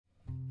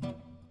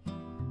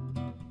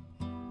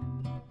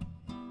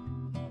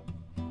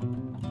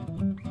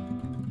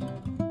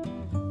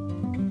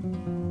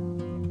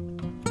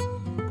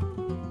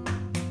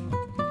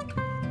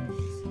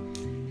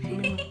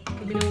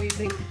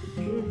think.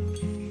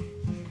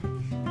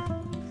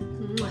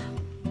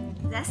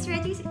 That's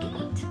ready to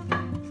eat.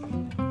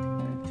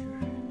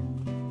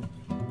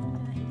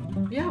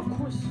 Yeah, of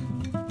course.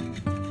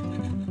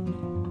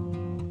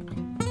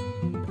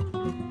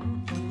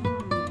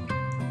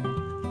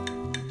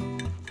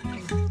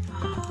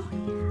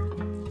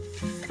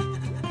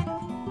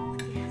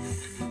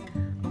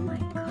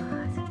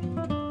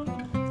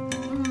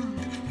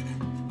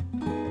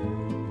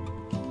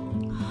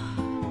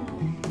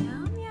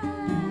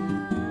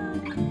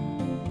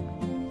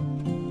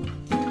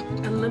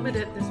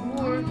 Unlimited, there's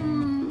more.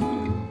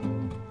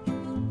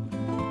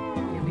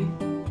 Yummy.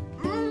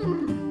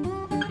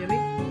 Yummy?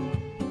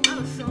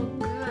 Oh, so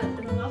good.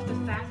 And I love the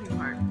fatty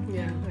part.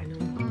 Yeah, I know.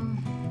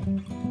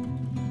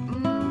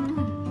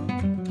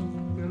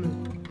 Yummy.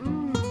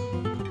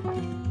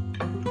 I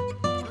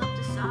love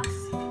the sauce.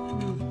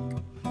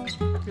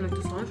 You like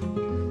the sauce?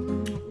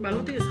 But I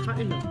don't think it's hot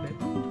enough,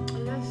 babe.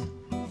 It is.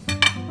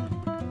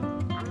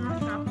 I'm not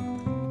shocked.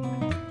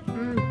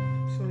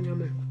 So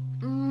yummy.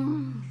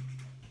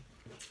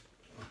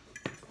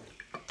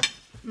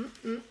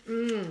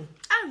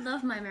 I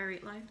love my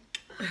married life.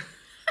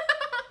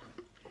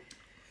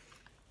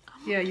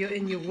 Yeah, you're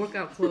in your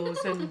workout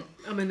clothes and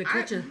I'm in the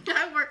kitchen.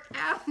 I work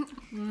out.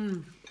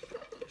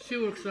 She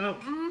works out.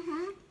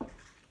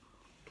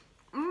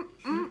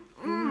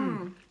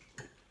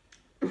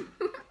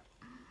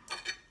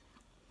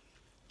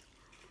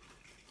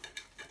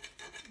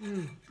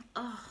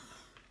 Oh,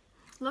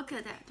 look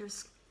at that.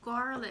 There's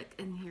garlic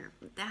in here.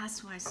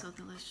 That's why it's so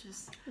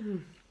delicious.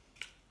 I'm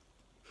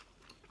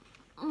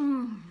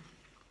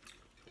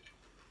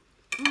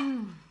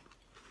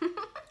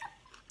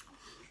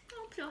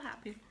so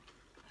happy.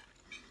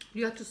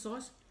 You like the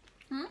sauce?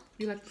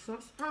 You like the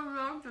sauce? I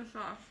love the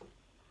sauce.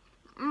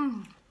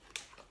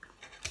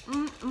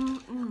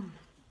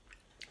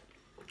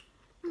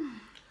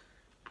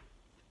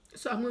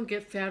 So I'm gonna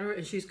get fatter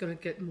and she's gonna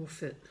get more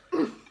fit.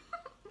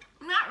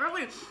 Not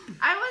really.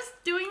 I was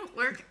doing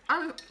work.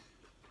 I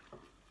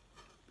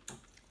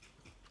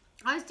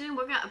was doing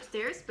workout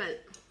upstairs,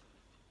 but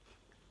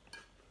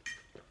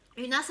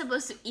you're not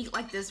supposed to eat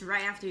like this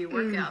right after your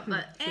workout.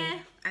 But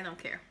I don't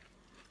care.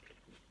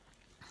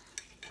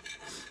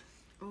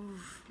 Ooh,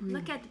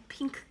 look at the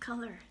pink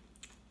color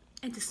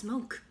and the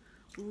smoke.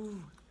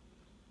 Ooh.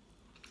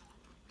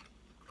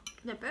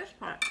 The best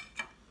part,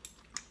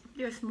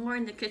 there's more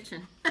in the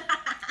kitchen.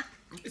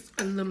 It's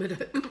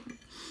unlimited.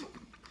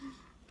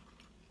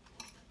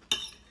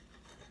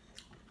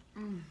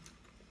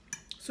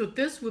 So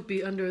this would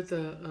be under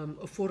the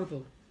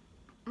affordable,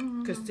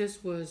 because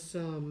this was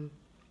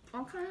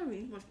What kind of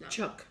meat was that?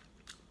 chuck,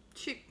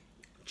 Cheap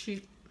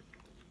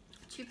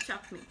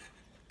chuck meat.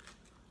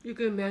 You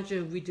can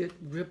imagine we did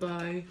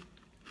ribeye,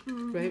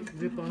 right?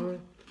 Ribeye,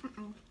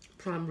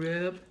 prime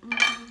rib.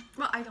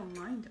 Well, I don't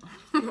mind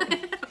though.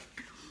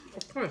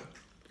 Of course.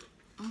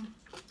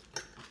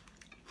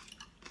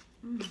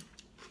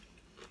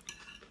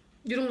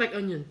 You don't like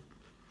onion?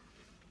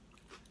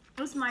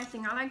 It's my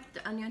thing. I like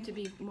the onion to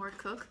be more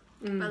cooked,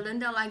 but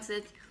Linda likes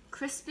it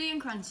crispy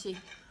and crunchy.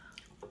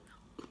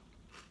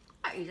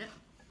 I eat it.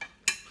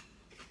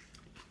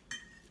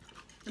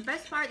 The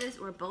best part is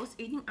we're both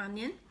eating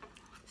onion,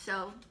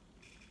 so,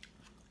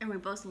 and we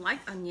both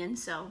like onion,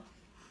 so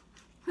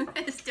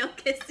we still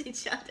kiss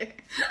each other.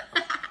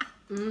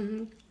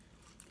 And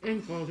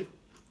garlic.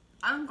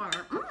 I'm going.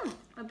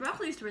 The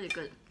broccoli is really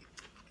good.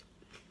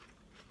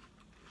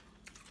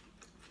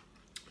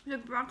 The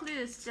broccoli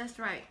is just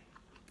right.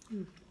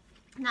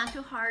 Not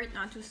too hard,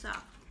 not too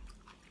soft.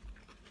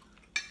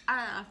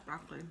 I love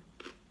broccoli.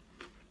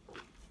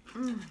 I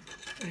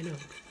know.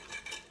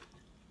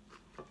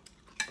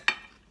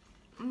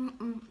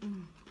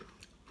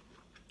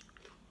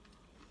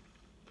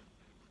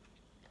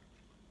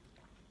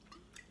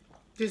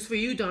 Just for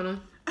you,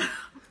 Donna.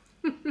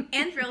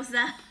 And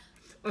Rosa.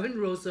 And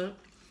Rosa.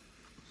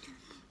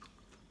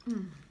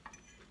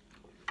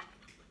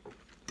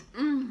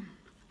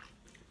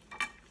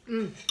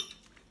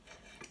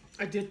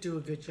 I did do a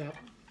good job.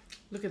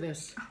 Look at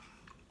this.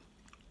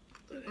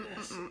 Look at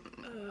this.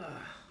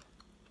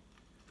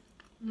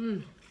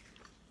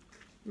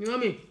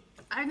 Yummy.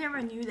 I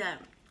never knew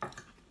that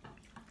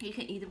you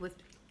can eat it with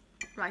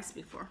rice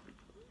before.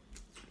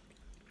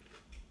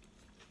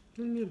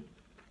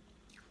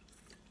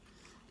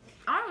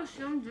 I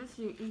assume this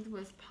you eat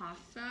with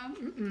pasta,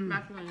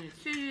 macaroni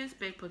and cheese,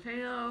 baked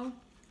potato.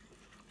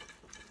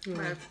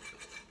 But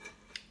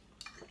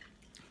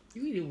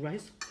you eat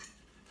rice?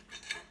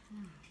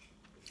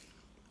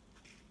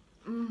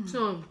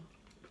 So,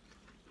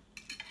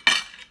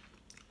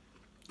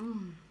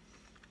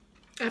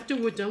 after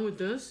we're done with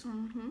this,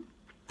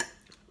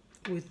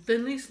 we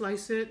thinly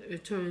slice it.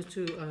 It turns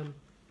to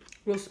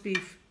roast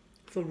beef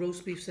for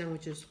roast beef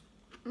sandwiches.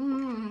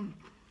 Yum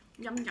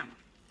yum.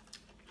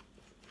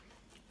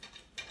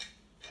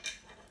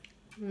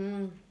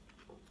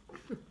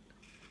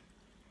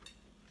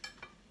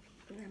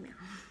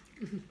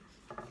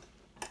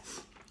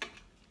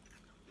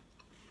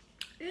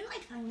 You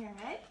like onion,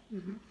 right?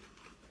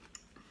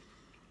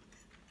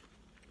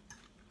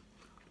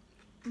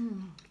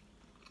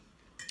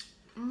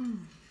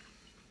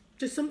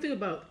 There's something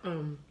about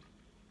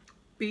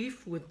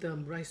beef with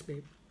rice,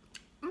 babe.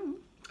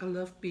 I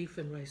love beef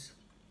and rice.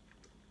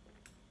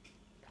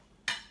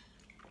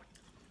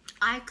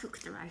 I cook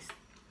the rice.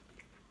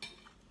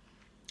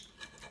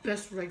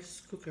 Best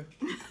rice cooker.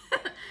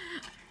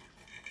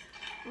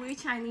 We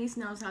Chinese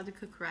knows how to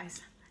cook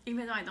rice,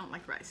 even though I don't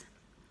like rice.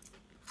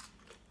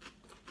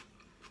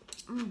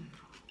 I'm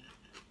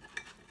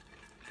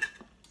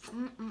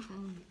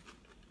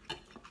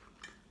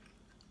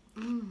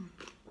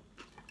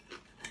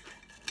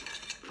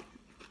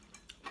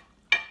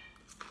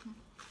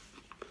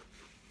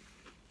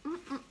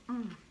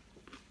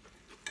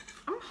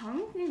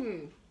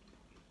hungry.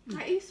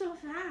 I eat so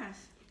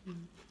fast. Oh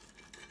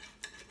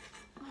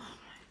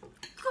my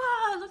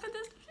God, look at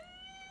this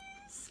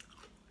cheese.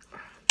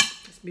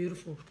 It's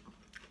beautiful.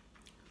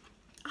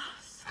 Oh,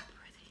 so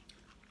pretty.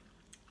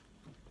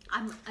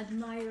 I'm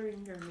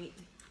admiring your meat.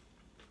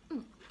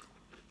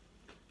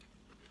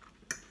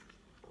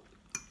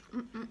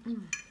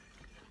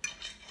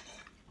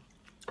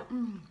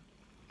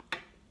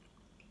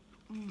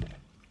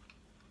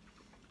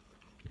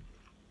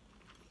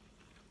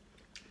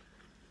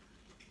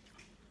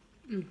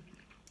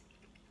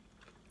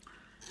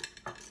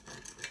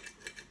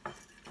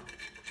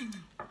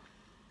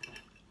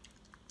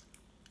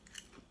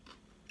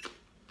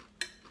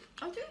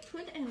 What do you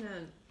put in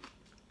the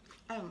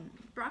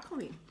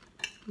broccoli?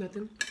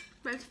 Nothing.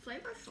 But it's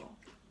flavorful.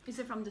 Is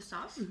it from the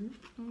sauce?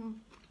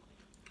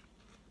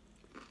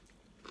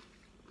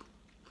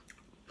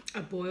 I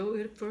boil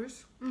it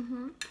first,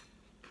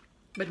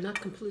 but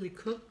not completely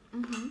cooked.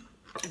 And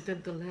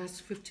then the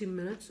last 15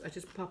 minutes, I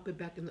just pop it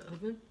back in the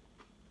oven.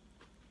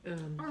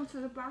 Oh,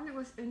 so the broccoli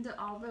was in the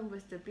oven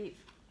with the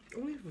beef.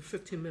 Only for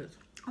 15 minutes.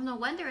 Oh, no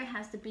wonder it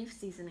has the beef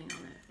seasoning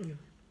on it. Yeah.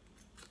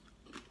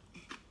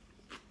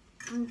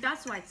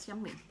 That's why it's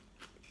yummy.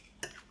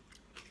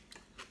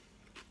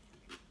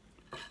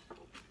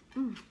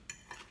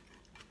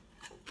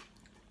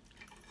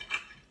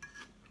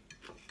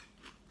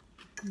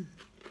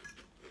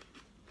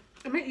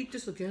 I might eat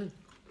this again.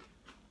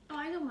 Oh,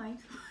 I don't mind.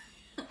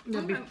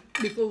 No,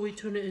 before we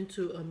turn it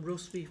into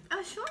roast beef.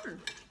 Oh, sure.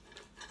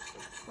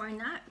 Why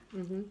not?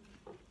 Mm-hmm.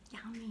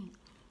 Yummy.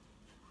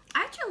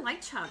 I actually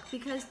like chuck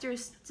because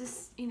there's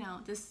this, you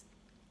know, this,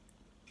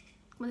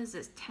 what is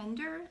this,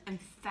 tender and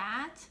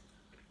fat.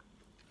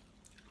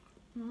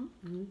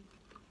 Mm-hmm.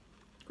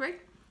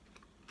 Great.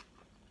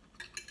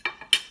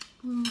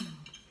 Mm.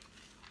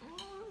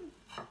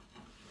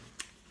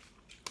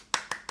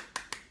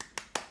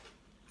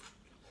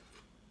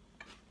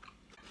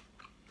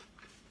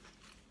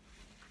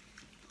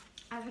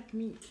 I like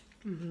meat.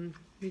 Mm-hmm.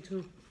 Me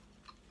too.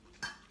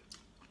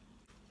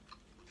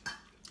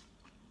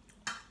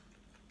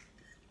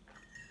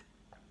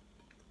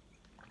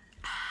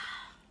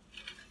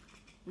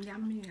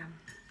 Yummy, yum.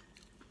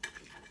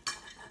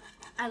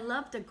 I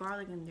love the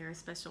garlic in there,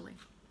 especially.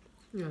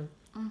 Yeah.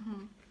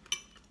 Mm-hmm.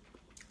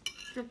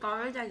 The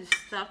garlic that is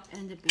stuffed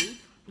in the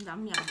beef.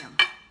 Yum, yum, yum.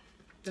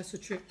 That's the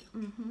trick.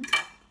 Mm-hmm.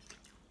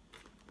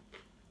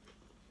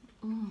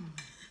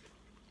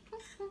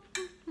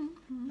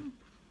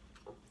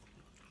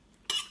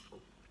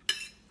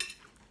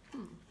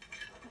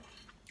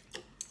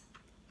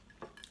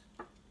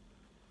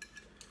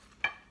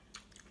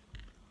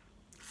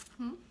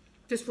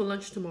 Just for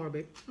lunch tomorrow,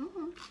 babe.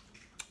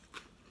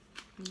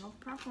 No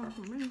problem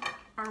for me.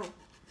 Oh,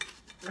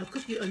 I'll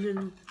cook your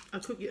onion. I'll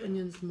cook your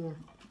onions more.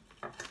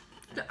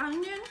 the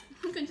onion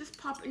you can just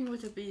pop in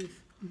with the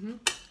beef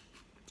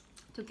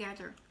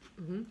together.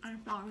 I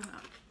found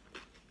that.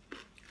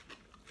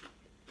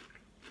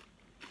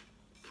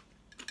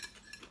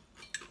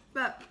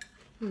 But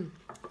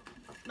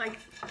like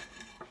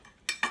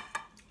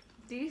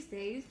these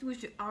days, we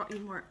should all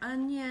eat more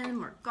onion,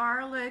 more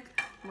garlic,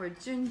 more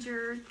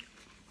ginger,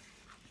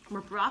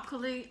 more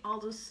broccoli, all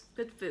this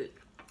good food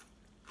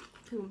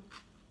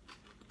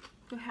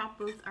to help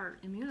boost our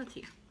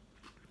immunity.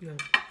 Yeah.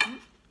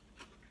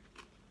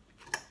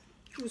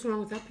 What's wrong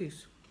with that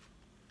piece?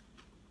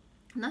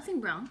 Nothing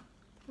brown.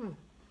 Oh.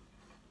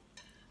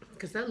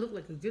 Because that looked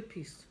like a good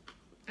piece.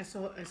 I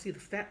see the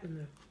fat in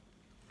there.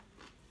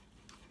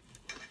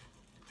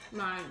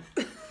 Mine.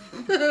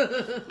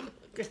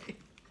 Okay.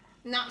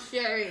 Not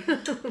Sherry.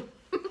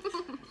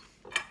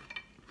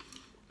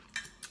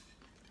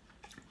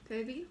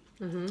 Baby,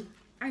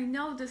 I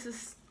know this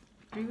is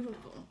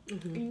beautiful.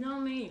 You know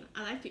me,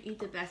 I like to eat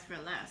the best for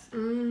last.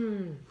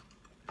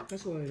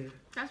 That's why it is.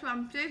 That's why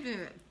I'm saving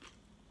it.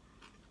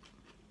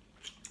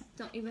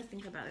 Don't even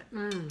think about it.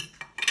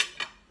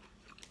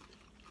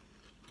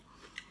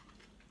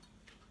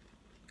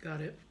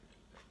 Got it.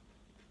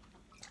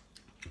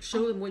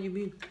 Show them what you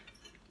mean.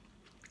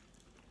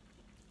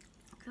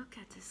 Look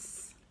at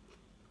this.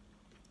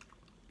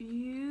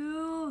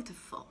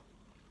 Beautiful.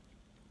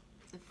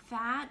 The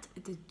fat,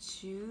 the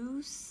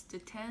juice, the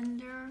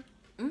tender.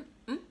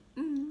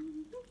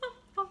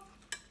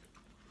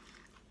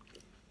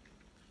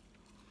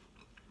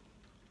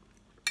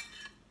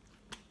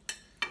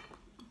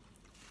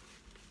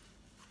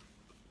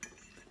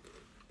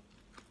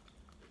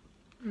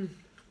 So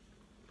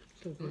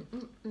good.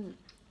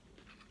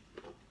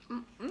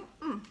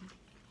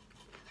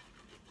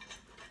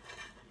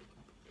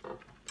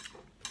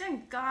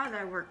 Thank God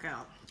I work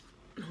out.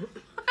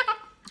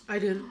 I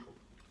didn't.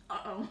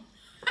 Uh-oh.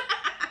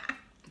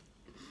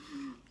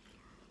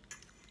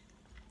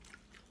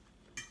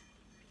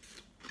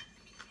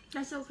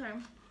 That's okay.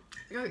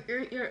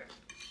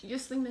 You're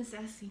slim and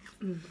sassy.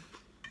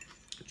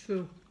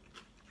 True.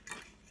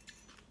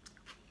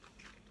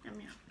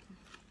 Yummy.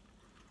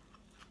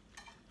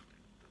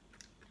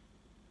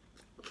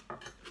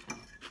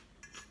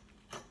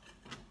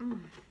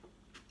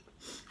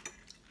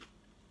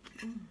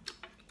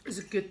 It's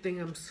a good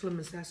thing I'm slim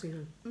and sassy,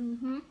 huh?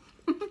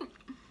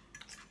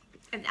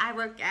 And I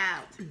work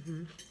out.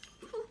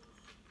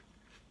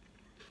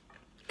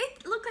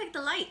 It looked like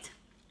the light.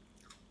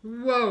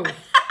 Whoa.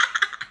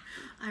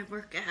 I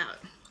work out.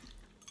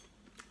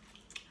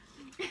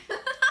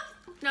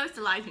 No, it's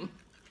the lighting.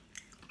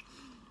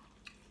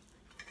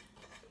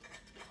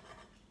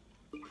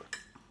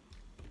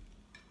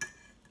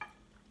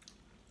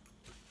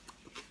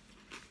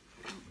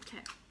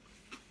 Okay.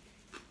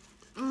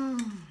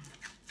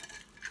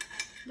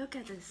 Look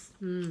at this.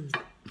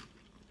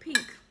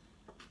 Pink.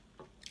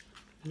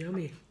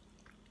 Yummy.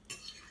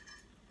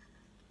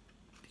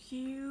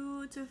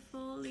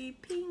 Beautifully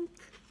pink.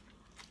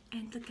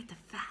 And look at the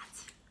fat.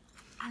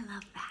 I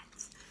love fat.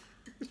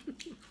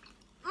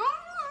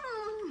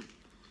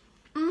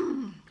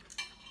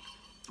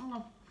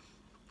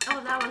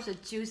 Oh, that was a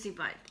juicy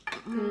bite. I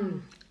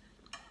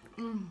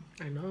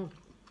know.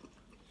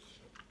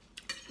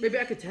 Maybe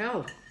I could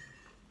tell.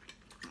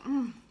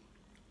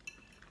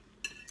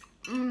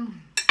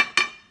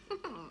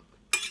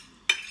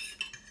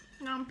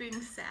 Now I'm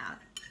being sad.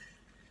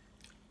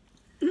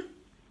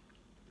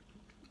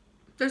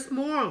 There's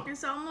more.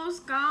 It's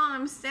almost gone.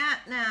 I'm sad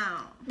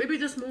now. Maybe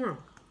there's more.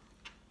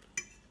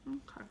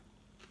 Okay.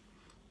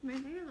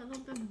 Maybe a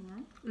little bit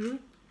more.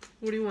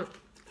 What do you want?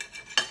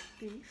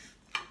 Beef.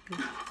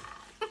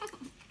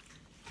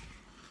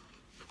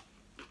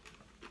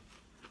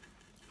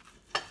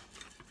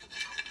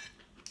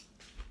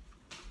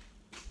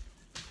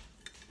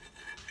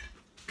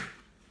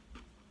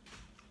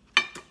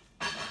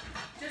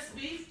 Just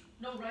beef?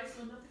 No rice,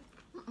 no nothing?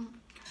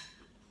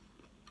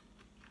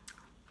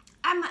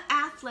 I'm an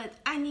athlete.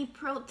 I need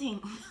protein.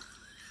 Okay.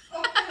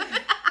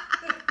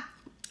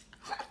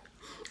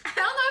 I don't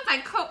know if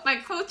my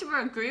coach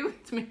will agree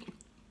with me.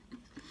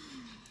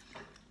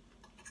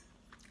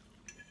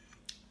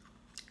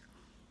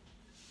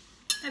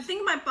 I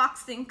think my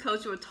boxing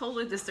coach will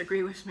totally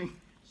disagree with me.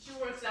 She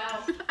works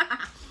out.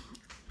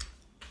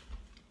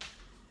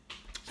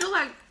 So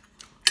like,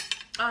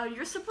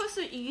 you're supposed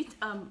to eat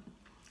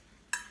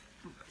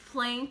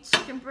plain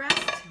chicken breast.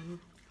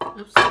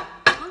 Oops.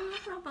 Oh, no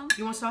problem.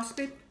 You want sauce,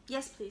 babe?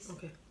 Yes, please.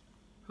 Okay.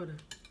 Hold on.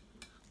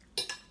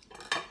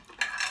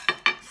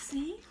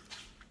 See?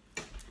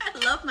 I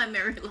love my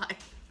married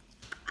life.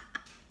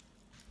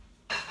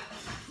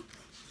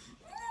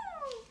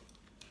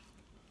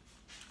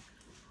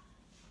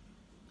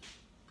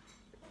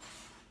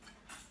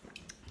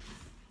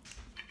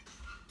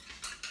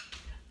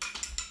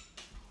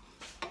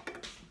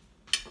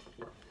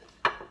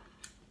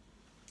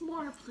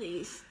 More,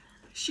 please.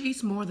 She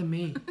eats more than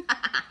me.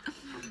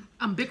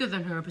 I'm bigger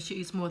than her, but she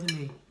eats more than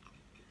me.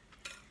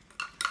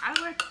 I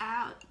work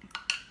out.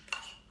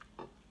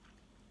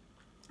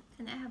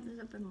 Can I have a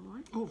little bit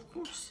more? Oh, of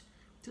course.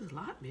 There's a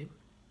lot, babe.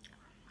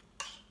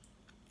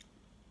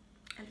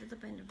 A little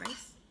bit in the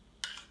rice.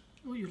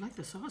 Oh, you like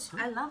the sauce, huh?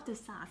 I love the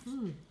sauce.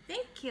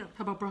 Thank you.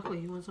 How about broccoli?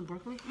 You want some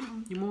broccoli?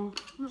 You more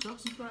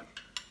sauce?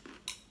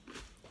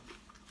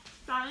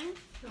 Darling,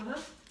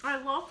 I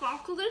love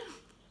broccoli,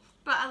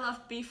 but I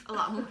love beef a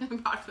lot more than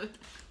broccoli.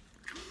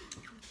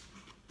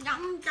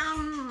 Yum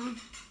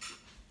yum.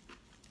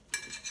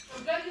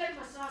 I'm glad you like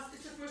my sauce.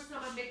 It's the first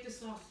time I make this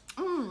sauce.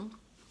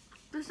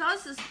 The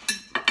sauce is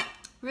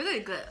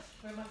really good.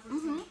 For my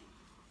first time.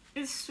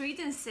 It's sweet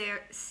and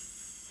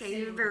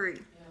savory.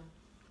 Yeah.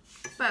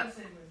 But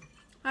Savory.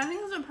 I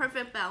think it's a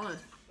perfect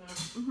balance. Yeah.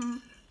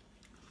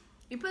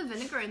 You put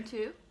vinegar in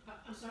too?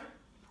 I'm sorry?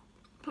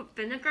 Put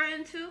vinegar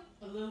in too?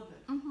 A little bit.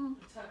 A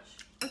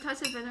touch. A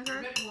touch of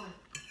vinegar? Red wine.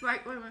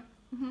 Right.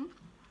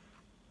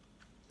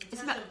 A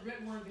touch of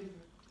red wine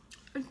vinegar.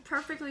 It's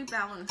perfectly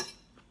balanced.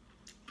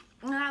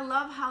 And I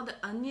love how the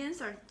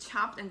onions are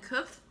chopped and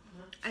cooked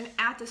and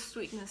add the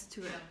sweetness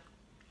to it.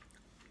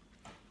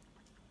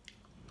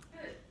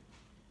 Good.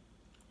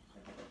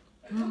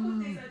 A couple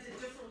of things I did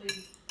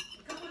differently.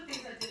 A couple of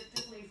things I did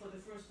differently for the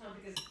first time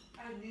because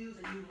I knew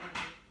that you liked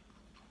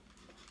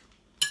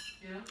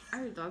it. Yeah? I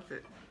love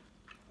it.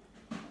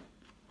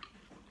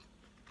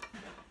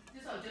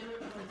 This is our dinner.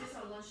 This is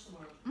our lunch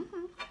tomorrow.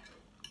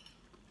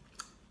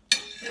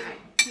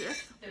 Yes.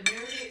 The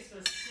marinade is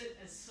going to sit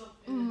and soak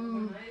in it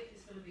overnight.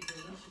 It's going to be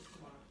delicious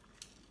tomorrow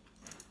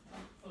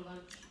for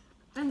lunch.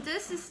 And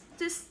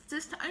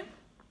this time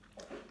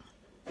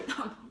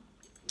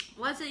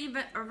was it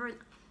even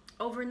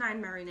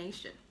overnight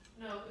marination?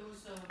 No, it was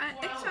 4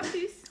 Extra hours.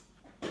 piece.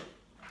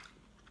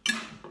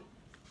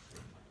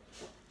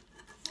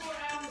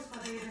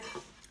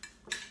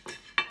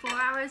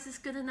 parts is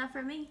good enough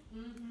for me.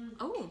 Mm-hmm.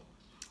 Oh,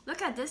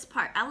 look at this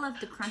part. I love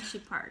the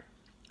crunchy part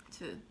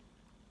too.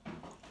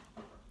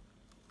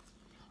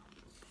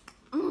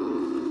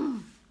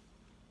 Mmm.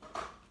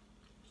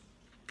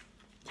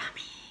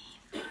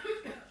 Yummy.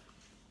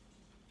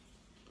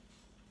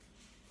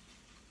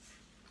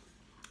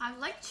 I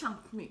like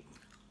chunk meat.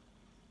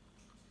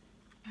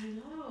 I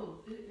know.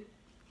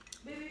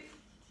 Maybe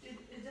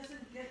it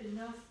doesn't get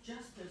enough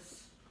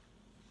justice.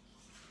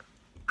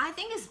 I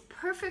think it's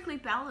perfectly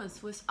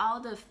balanced with all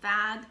the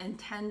fat and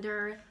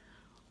tender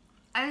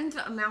and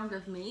the amount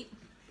of meat.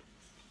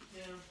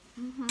 Yeah.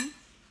 Mm-hmm.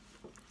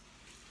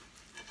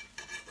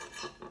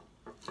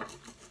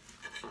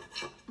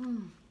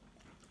 Mm.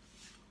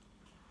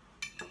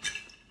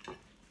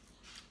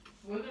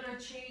 We're gonna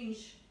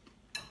change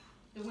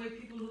the way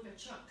people look at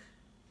chuck.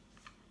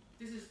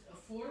 This is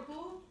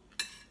affordable,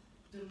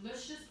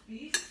 delicious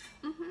beef,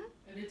 Mm-hmm.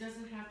 and it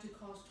doesn't have to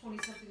cost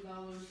 $20-something,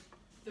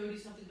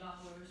 $30-something,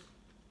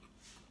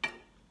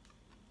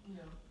 you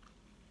know,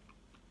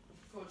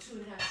 for a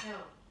 2.5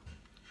 pound.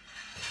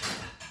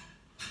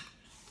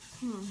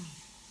 Hmm.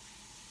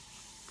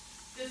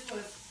 This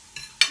was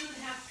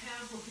 2.5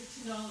 pounds for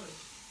 $15.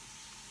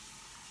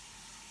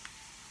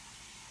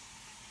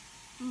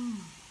 Mm.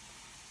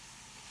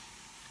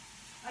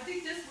 I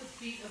think this would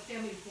feed a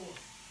family of 4.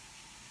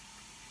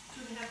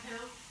 2.5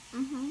 pounds.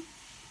 Mm-hmm.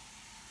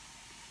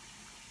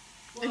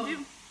 Well, you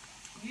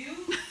two,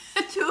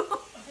 too. a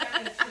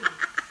family of 2.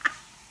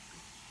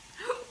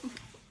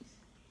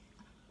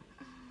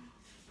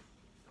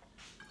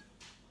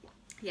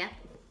 Yeah.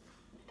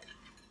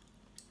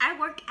 I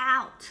work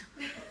out.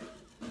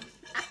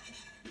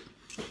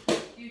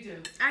 You do.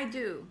 I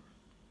do.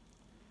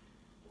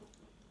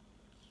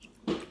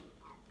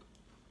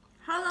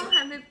 How long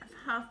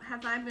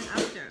have I been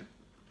up there?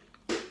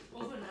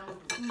 Over an hour.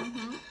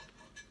 Mm-hmm.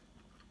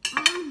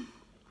 Mm.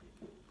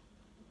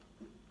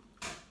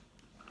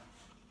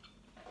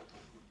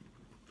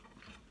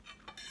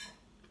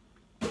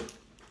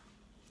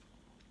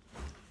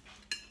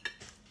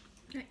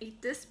 I'm gonna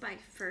eat this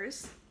bite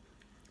first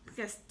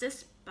because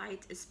this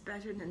bite is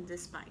better than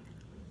this bite.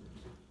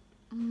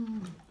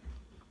 Mm.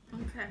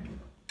 Okay.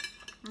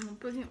 I'm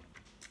putting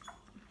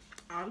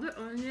all the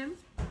onion,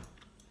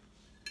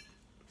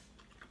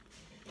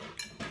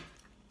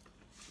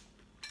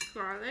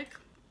 garlic,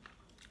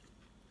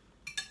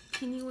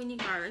 teeny weeny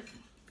garlic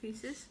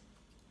pieces.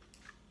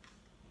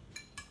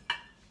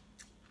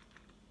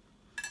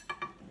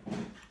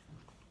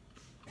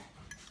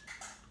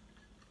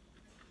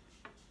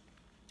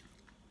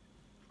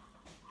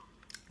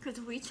 Because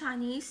we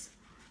Chinese,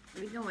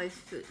 we don't waste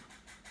food.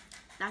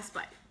 That's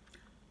why.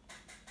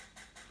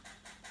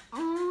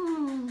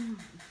 Mmm.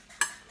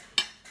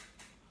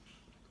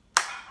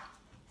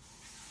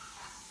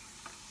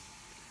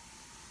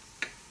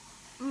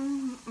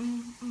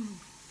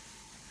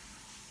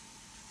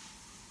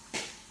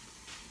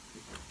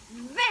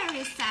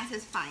 Very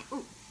satisfying.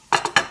 Ooh.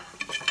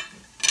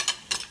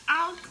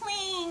 All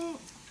clean.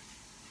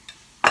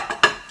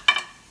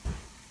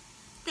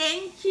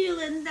 Thank you,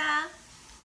 Linda.